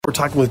We're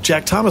talking with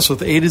Jack Thomas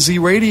with A to Z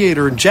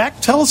Radiator. And Jack,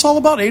 tell us all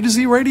about A to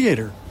Z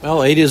Radiator.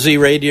 Well, A to Z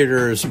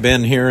Radiator has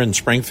been here in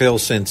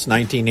Springfield since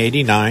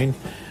 1989.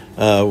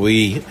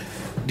 We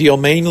deal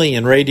mainly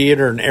in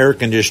radiator and air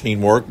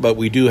conditioning work, but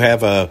we do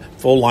have a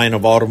full line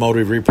of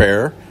automotive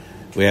repair.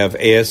 We have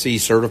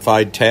ASE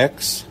certified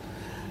techs.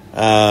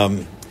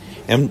 And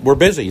we're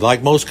busy.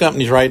 Like most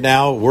companies right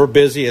now, we're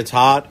busy, it's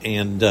hot,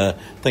 and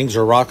things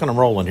are rocking and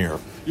rolling here.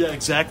 Yeah,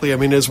 exactly. I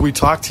mean, as we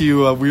talked to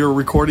you, we were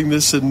recording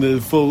this in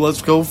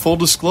full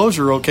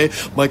disclosure, okay?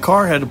 My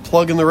car had to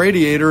plug in the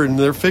radiator, and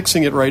they're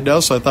fixing it right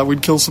now, so I thought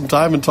we'd kill some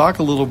time and talk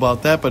a little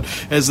about that. But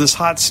as this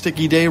hot,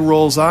 sticky day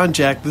rolls on,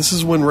 Jack, this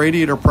is when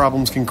radiator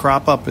problems can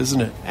crop up, isn't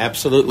it?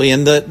 Absolutely.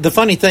 And the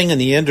funny thing in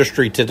the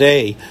industry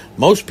today,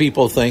 most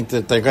people think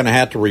that they're going to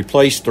have to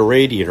replace the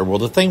radiator. Well,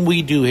 the thing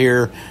we do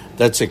here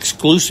that's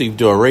exclusive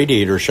to a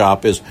radiator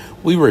shop is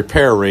we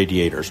repair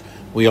radiators.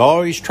 We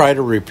always try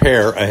to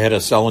repair ahead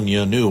of selling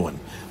you a new one.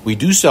 We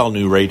do sell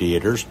new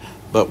radiators,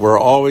 but we're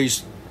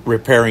always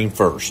repairing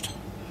first.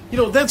 You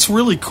know, that's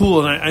really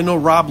cool, and I know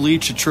Rob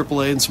Leach at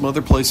AAA and some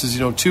other places,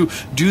 too,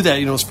 do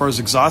that, as far as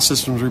exhaust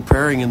systems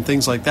repairing and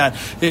things like that.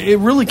 It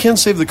really can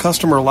save the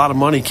customer a lot of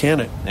money, can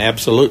it?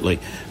 Absolutely.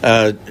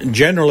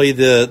 Generally,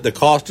 the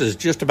cost is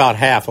just about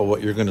half of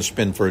what you're going to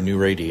spend for a new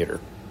radiator.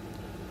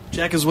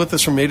 Jack is with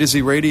us from A to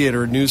Z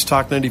Radiator, News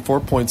Talk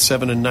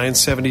 94.7 and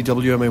 970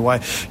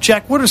 WMAY.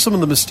 Jack, what are some of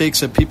the mistakes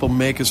that people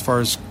make as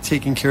far as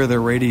taking care of their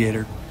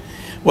radiator?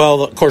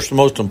 Well, of course, the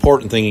most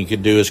important thing you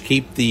could do is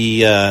keep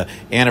the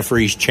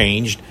antifreeze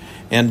changed.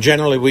 And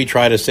generally, we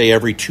try to say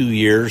every 2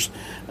 years.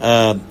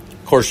 Of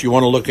course, you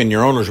want to look in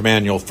your owner's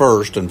manual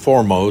first and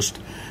foremost.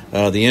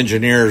 The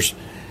engineers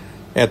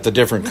at the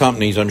different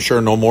companies, I'm sure,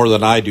 know more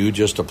than I do,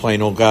 just a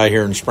plain old guy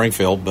here in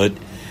Springfield. But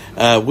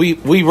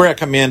we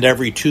recommend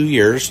every 2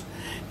 years.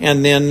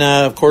 And then,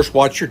 of course,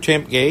 watch your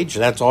temp gauge.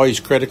 That's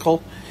always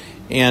critical.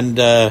 And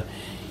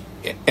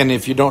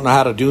if you don't know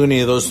how to do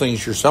any of those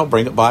things yourself,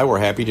 bring it by. We're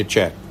happy to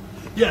check.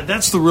 Yeah,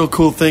 that's the real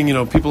cool thing.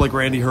 People like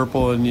Randy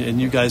Herpel and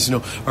you guys,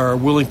 are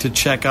willing to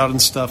check out and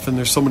stuff. And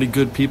there's so many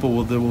good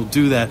people that will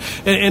do that.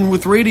 And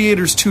with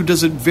radiators, too,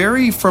 does it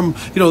vary from,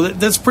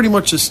 that's pretty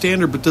much the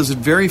standard, but does it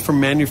vary from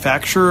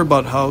manufacturer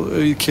about how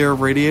you care of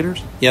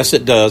radiators? Yes,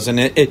 it does. And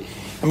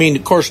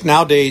of course,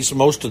 nowadays,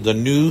 most of the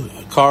new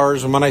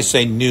cars, and when I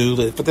say new,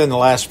 within the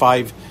last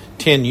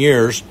 5-10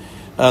 years,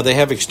 they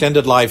have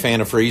extended life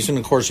antifreeze, and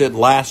of course it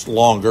lasts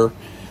longer,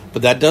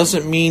 but that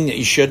doesn't mean that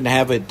you shouldn't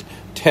have it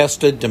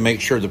tested to make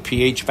sure the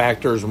pH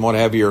factors and what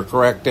have you are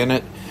correct in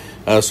it,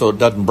 so it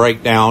doesn't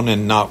break down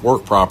and not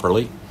work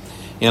properly.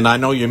 And I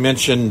know you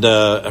mentioned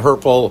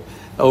Herpel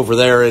over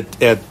there at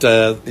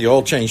the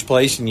oil change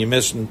place, and you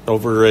mentioned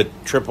over at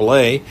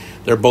AAA.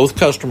 They're both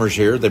customers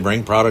here. They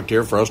bring product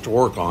here for us to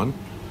work on.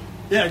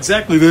 Yeah,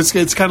 exactly.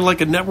 It's kind of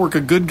like a network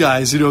of good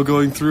guys,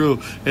 going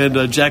through.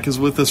 And Jack is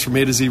with us from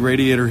A to Z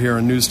Radiator here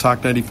on News Talk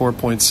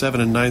 94.7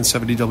 and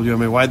 970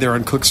 WMAY. They're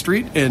on Cook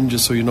Street, and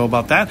just so you know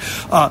about that.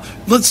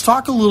 Let's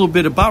talk a little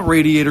bit about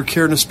radiator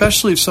care, and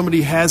especially if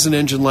somebody has an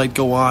engine light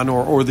go on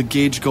or the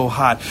gauge go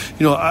hot.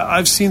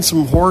 I've seen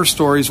some horror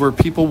stories where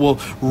people will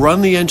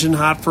run the engine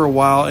hot for a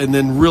while and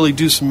then really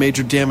do some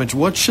major damage.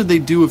 What should they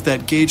do if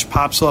that gauge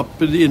pops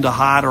up into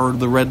hot or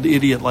the red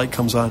idiot light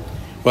comes on?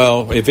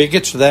 Well, if it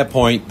gets to that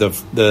point,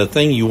 the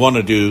thing you want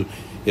to do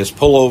is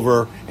pull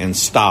over and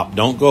stop.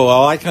 Don't go,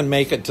 I can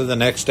make it to the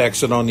next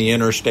exit on the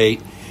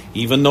interstate.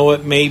 Even though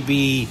it may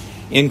be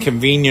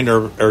inconvenient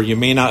or you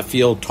may not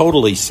feel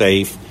totally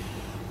safe,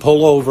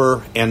 pull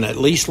over and at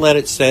least let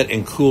it set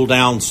and cool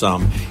down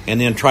some, and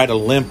then try to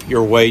limp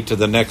your way to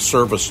the next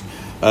service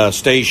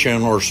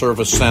station or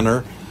service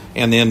center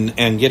and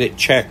get it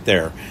checked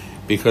there.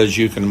 Because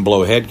you can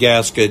blow head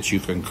gaskets,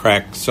 you can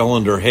crack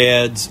cylinder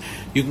heads,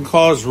 you can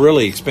cause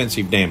really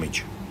expensive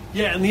damage.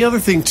 Yeah, and the other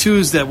thing, too,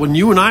 is that when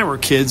you and I were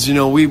kids,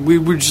 we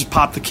would just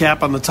pop the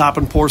cap on the top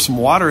and pour some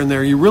water in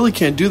there. You really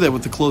can't do that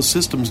with the closed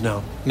systems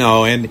now.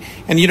 No, and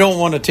you don't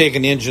want to take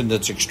an engine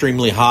that's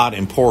extremely hot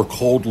and pour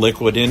cold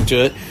liquid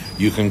into it.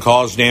 You can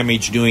cause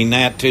damage doing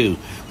that, too.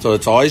 So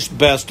it's always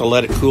best to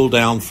let it cool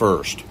down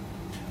first.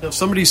 Now, if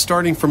somebody's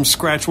starting from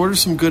scratch, what are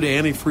some good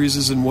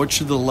antifreezes and what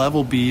should the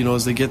level be,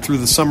 as they get through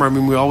the summer? I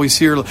mean, we always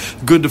hear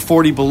good to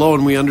 40 below,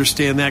 and we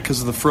understand that because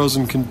of the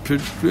frozen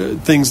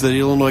things that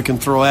Illinois can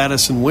throw at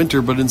us in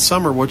winter. But in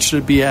summer, what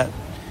should it be at?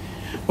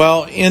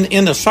 Well,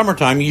 in the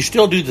summertime, you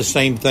still do the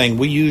same thing.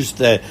 We use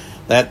that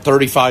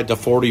 35 to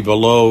 40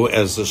 below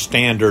as the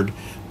standard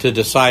to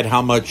decide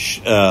how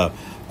much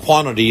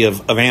quantity of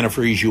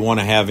antifreeze you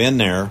want to have in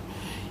there.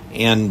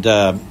 And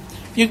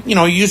You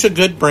use a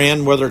good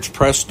brand, whether it's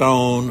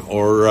Prestone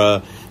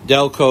or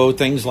Delco,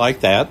 things like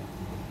that.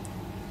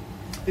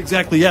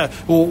 Exactly, yeah.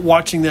 Well,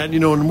 watching that,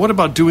 and what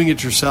about doing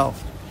it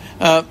yourself?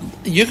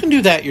 You can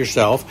do that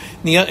yourself.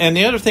 And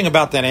the other thing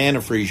about that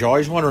antifreeze, you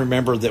always want to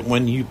remember that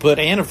when you put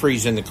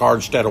antifreeze in the car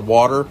instead of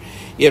water,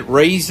 it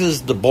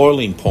raises the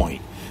boiling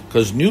point.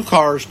 Because new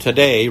cars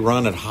today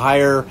run at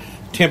higher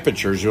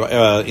temperatures.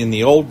 In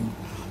the old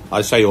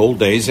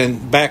days,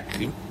 and back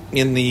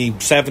in the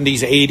 70s,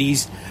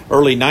 80s,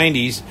 early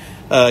 90s,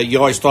 You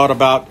always thought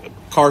about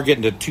car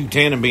getting to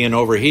 210 and being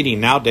overheating.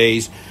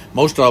 Nowadays,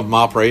 most of them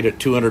operate at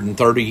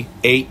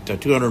 238 to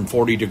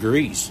 240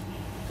 degrees.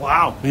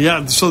 Wow.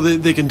 Yeah, so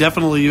they can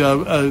definitely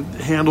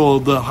handle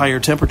the higher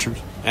temperatures.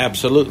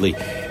 Absolutely.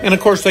 And, of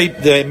course,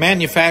 the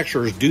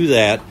manufacturers do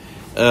that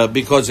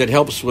because it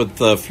helps with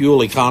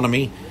fuel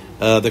economy.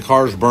 The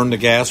cars burn the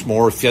gas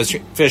more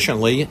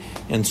efficiently,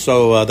 and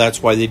so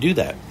that's why they do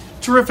that.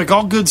 Terrific.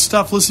 All good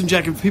stuff. Listen,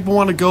 Jack, if people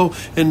want to go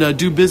and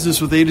do business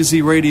with A to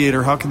Z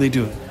Radiator, how can they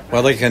do it?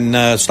 Well, they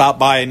can stop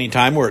by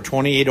anytime. We're at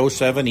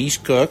 2807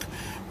 East Cook,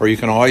 or you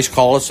can always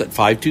call us at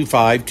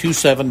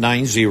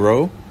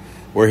 525-2790.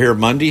 We're here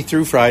Monday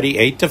through Friday,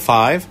 8 to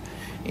 5,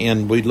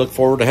 and we'd look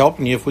forward to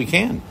helping you if we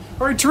can.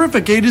 All right,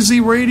 terrific. A to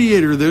Z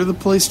Radiator, they're the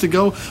place to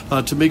go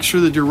to make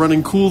sure that you're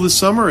running cool this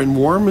summer and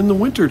warm in the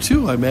winter,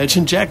 too, I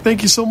imagine. Jack,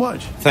 thank you so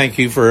much. Thank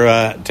you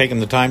for taking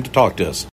the time to talk to us.